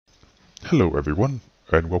Hello everyone,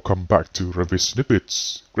 and welcome back to Revit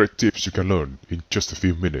Snippets, great tips you can learn in just a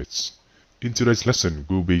few minutes. In today's lesson,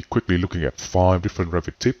 we'll be quickly looking at 5 different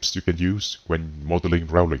Revit tips you can use when modeling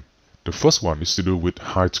railing. The first one is to do with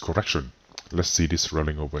height correction. Let's see this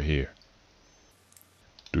railing over here.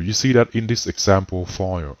 Do you see that in this example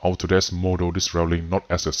file, Autodesk modeled this railing not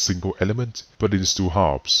as a single element, but in 2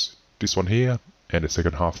 halves, this one here and the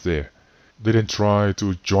second half there. They then try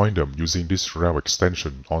to join them using this rail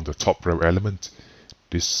extension on the top rail element.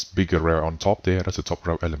 This bigger rail on top there, that's the top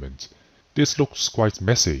rail element. This looks quite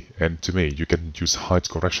messy, and to me you can use height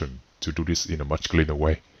correction to do this in a much cleaner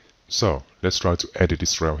way. So let's try to edit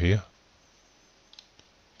this rail here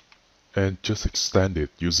and just extend it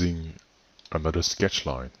using another sketch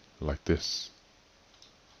line like this.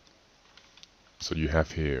 So you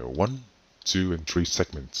have here 1, 2 and 3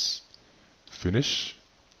 segments. Finish.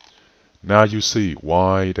 Now you see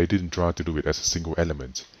why they didn't try to do it as a single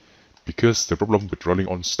element. Because the problem with railing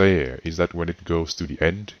on stair is that when it goes to the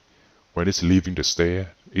end, when it's leaving the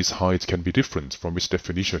stair, its height can be different from its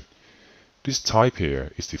definition. This type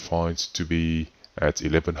here is defined to be at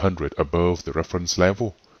 1100 above the reference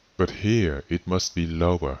level, but here it must be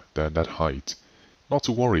lower than that height. Not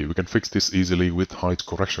to worry, we can fix this easily with height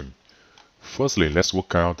correction. Firstly, let's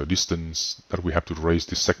work out the distance that we have to raise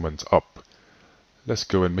this segment up. Let's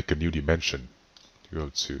go and make a new dimension.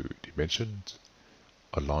 Go to Dimensions,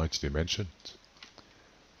 Align to Dimensions.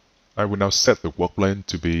 I will now set the work plane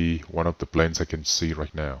to be one of the planes I can see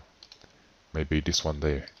right now. Maybe this one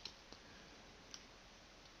there.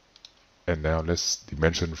 And now let's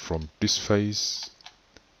dimension from this face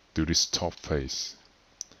to this top face.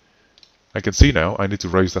 I can see now I need to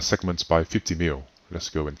raise that segment by 50 mm. Let's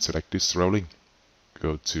go and select this railing.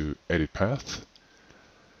 Go to Edit Path.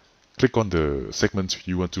 Click on the segment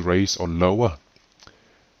you want to raise or lower.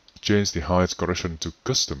 Change the height correction to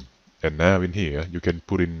custom. And now in here you can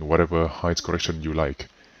put in whatever height correction you like.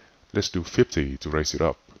 Let's do 50 to raise it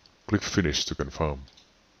up. Click Finish to confirm.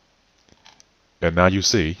 And now you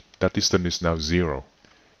see that distance is now 0.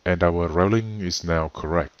 And our railing is now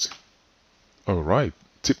correct. Alright,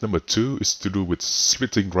 tip number 2 is to do with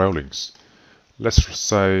splitting railings. Let's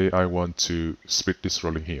say I want to split this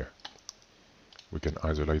railing here. We can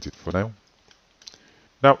isolate it for now.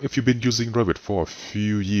 Now, if you've been using Revit for a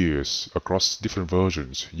few years across different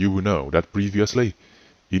versions, you will know that previously,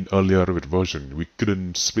 in earlier Revit version, we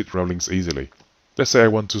couldn't split railings easily. Let's say I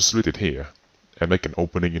want to split it here and make an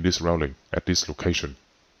opening in this railing at this location.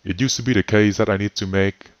 It used to be the case that I need to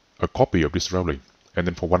make a copy of this railing, and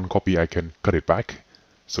then for one copy I can cut it back,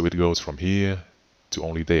 so it goes from here to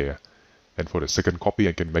only there. And for the second copy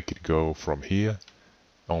I can make it go from here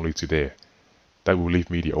only to there. That will leave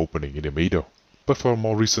me the opening in the middle. But for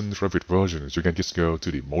more recent Revit versions, you can just go to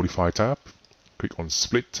the Modify tab, click on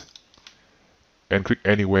Split, and click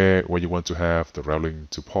anywhere where you want to have the railing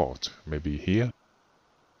to part. Maybe here,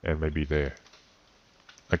 and maybe there.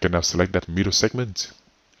 I can now select that middle segment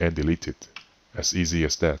and delete it. As easy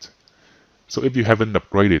as that. So if you haven't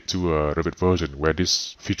upgraded to a Revit version where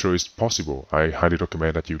this feature is possible, I highly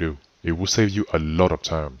recommend that you do. It will save you a lot of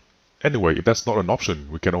time. Anyway, if that's not an option,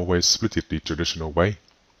 we can always split it the traditional way.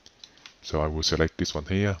 So I will select this one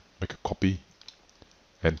here, make a copy,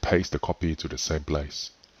 and paste the copy to the same place.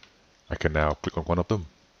 I can now click on one of them,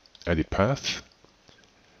 Edit Path,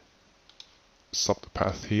 stop the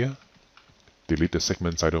path here, delete the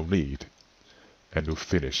segments I don't need, and do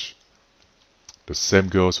Finish. The same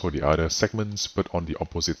goes for the other segments, but on the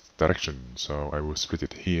opposite direction. So I will split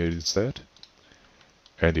it here instead,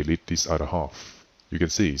 and delete this other half. You can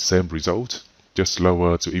see, same result, just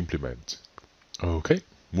slower to implement. Okay,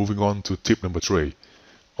 moving on to tip number 3.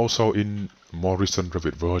 Also in more recent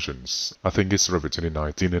Revit versions, I think it's Revit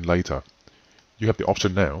 2019 and later, you have the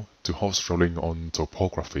option now to host railing on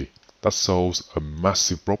Topography. That solves a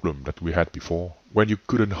massive problem that we had before, when you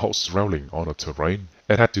couldn't host railing on a terrain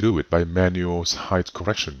and had to do it by manual height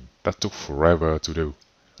correction. That took forever to do.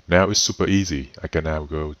 Now it's super easy. I can now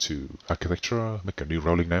go to Architecture, make a new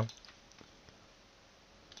railing now.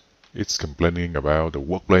 It's complaining about the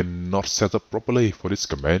work plane not set up properly for this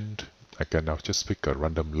command. I can now just pick a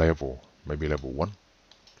random level, maybe level 1.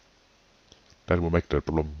 That will make the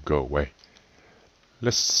problem go away.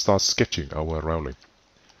 Let's start sketching our railing.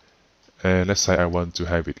 And let's say I want to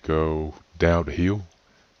have it go down the hill.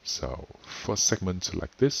 So first segment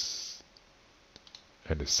like this,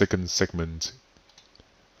 and the second segment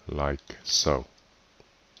like so.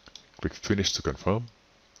 Click Finish to confirm.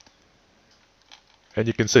 And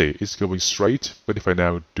you can see it's going straight, but if I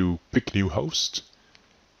now do Pick New Host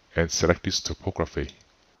and select this Topography,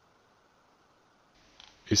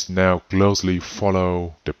 is now closely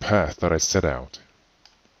follow the path that I set out,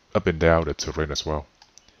 up and down the terrain as well.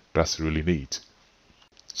 That's really neat.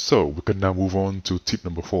 So we can now move on to tip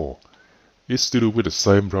number 4. It's to do with the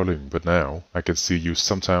same railing, but now I can see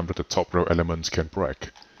sometimes that the top rail elements can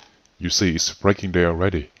break. You see it's breaking there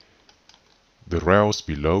already. The rails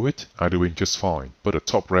below it are doing just fine, but the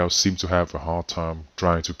top rails seem to have a hard time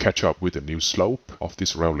trying to catch up with the new slope of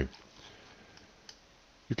this railing.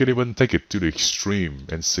 You can even take it to the extreme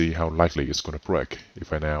and see how likely it's going to break.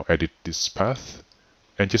 If I now edit this path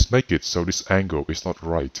and just make it so this angle is not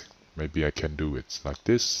right. Maybe I can do it like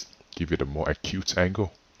this, give it a more acute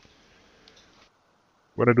angle.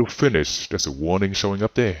 When I do finish, there's a warning showing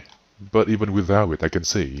up there. But even without it, I can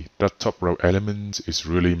see that top rail element is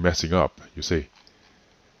really messing up, you see.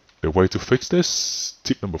 The way to fix this,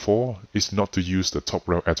 tip number 4, is not to use the top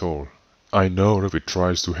rail at all. I know Revit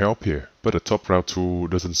tries to help here, but the top rail tool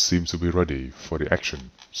doesn't seem to be ready for the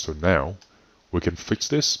action. So now, we can fix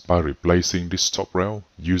this by replacing this top rail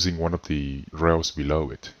using one of the rails below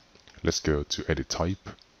it. Let's go to Edit Type.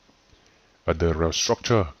 Under Rail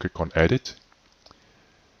Structure, click on Edit.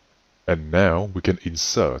 And now we can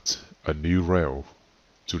insert a new rail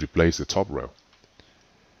to replace the top rail.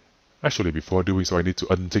 Actually, before doing so, I need to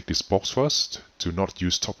untick this box first to not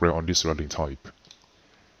use top rail on this railing type.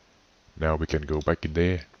 Now we can go back in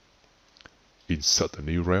there, insert a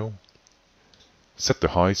new rail, set the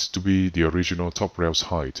height to be the original top rail's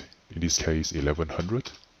height, in this case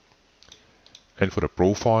 1100. And for the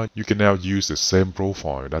profile, you can now use the same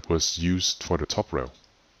profile that was used for the top rail,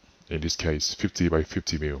 in this case 50 by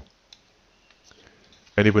 50 mm.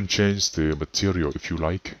 And even change the material if you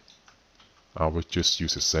like. I will just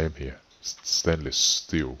use the same here, stainless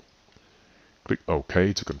steel. Click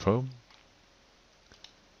OK to confirm.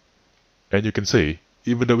 And you can see,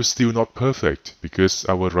 even though it's still not perfect, because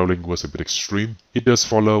our railing was a bit extreme, it does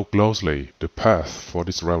follow closely the path for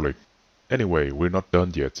this railing. Anyway, we're not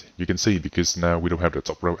done yet. You can see, because now we don't have the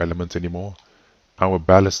top rail element anymore, our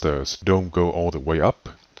balusters don't go all the way up.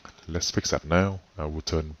 Let's fix that now. I will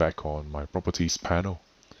turn back on my properties panel.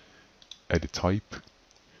 Edit Type.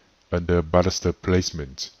 Under baluster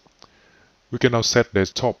placement, we can now set the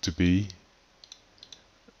top to be,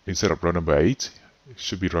 instead of row number 8, it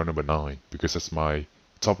should be row number 9, because that's my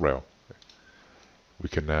top rail. We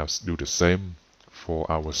can now do the same for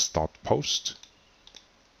our start post,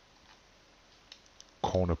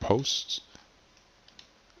 corner post,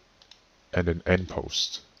 and an end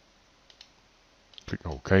post. Click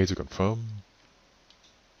OK to confirm.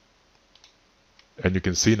 And you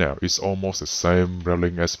can see now it's almost the same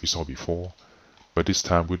railing as we saw before, but this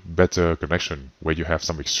time with better connection where you have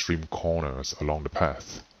some extreme corners along the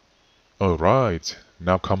path. Alright,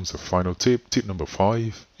 now comes the final tip. Tip number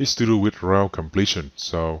 5 is to do with rail completion.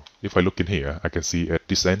 So if I look in here, I can see at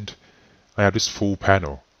this end I have this full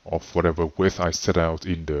panel of whatever width I set out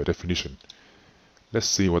in the definition. Let's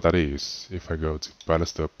see what that is. If I go to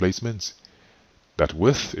baluster placement, that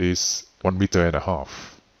width is 1.5 meters.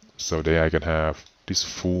 So there I can have this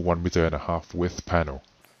full 1.5 meters width panel.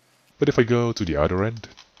 But if I go to the other end,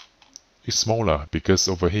 it's smaller because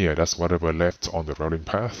over here that's whatever left on the railing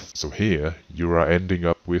path. So here you are ending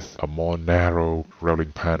up with a more narrow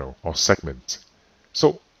railing panel or segment.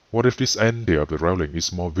 So what if this end here of the railing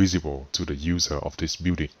is more visible to the user of this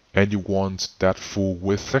building and you want that full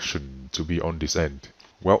width section to be on this end?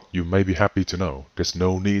 Well, you may be happy to know there's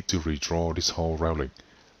no need to redraw this whole railing.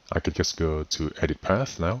 I can just go to Edit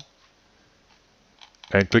Path now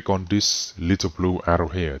and click on this little blue arrow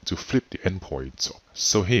here to flip the endpoint.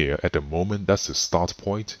 So here at the moment that's the start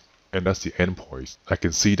point and that's the end point. I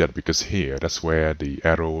can see that because here that's where the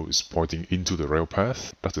arrow is pointing into the rail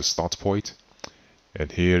path. That's the start point,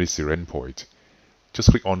 and here is the end point.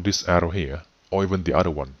 Just click on this arrow here or even the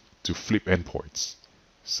other one to flip endpoints.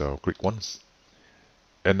 So click once,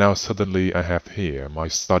 and now suddenly I have here my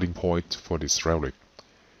starting point for this railing.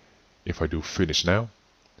 If I do finish now,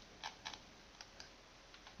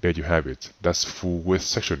 there you have it. That full width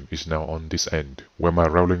section is now on this end, where my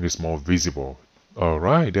railing is more visible.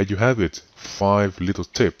 Alright, there you have it. 5 little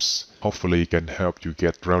tips. Hopefully it can help you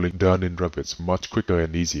get railing done in Revit much quicker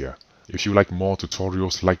and easier. If you like more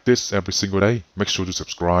tutorials like this every single day, make sure to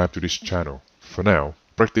subscribe to this channel. For now,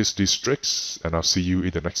 practice these tricks and I'll see you in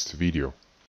the next video.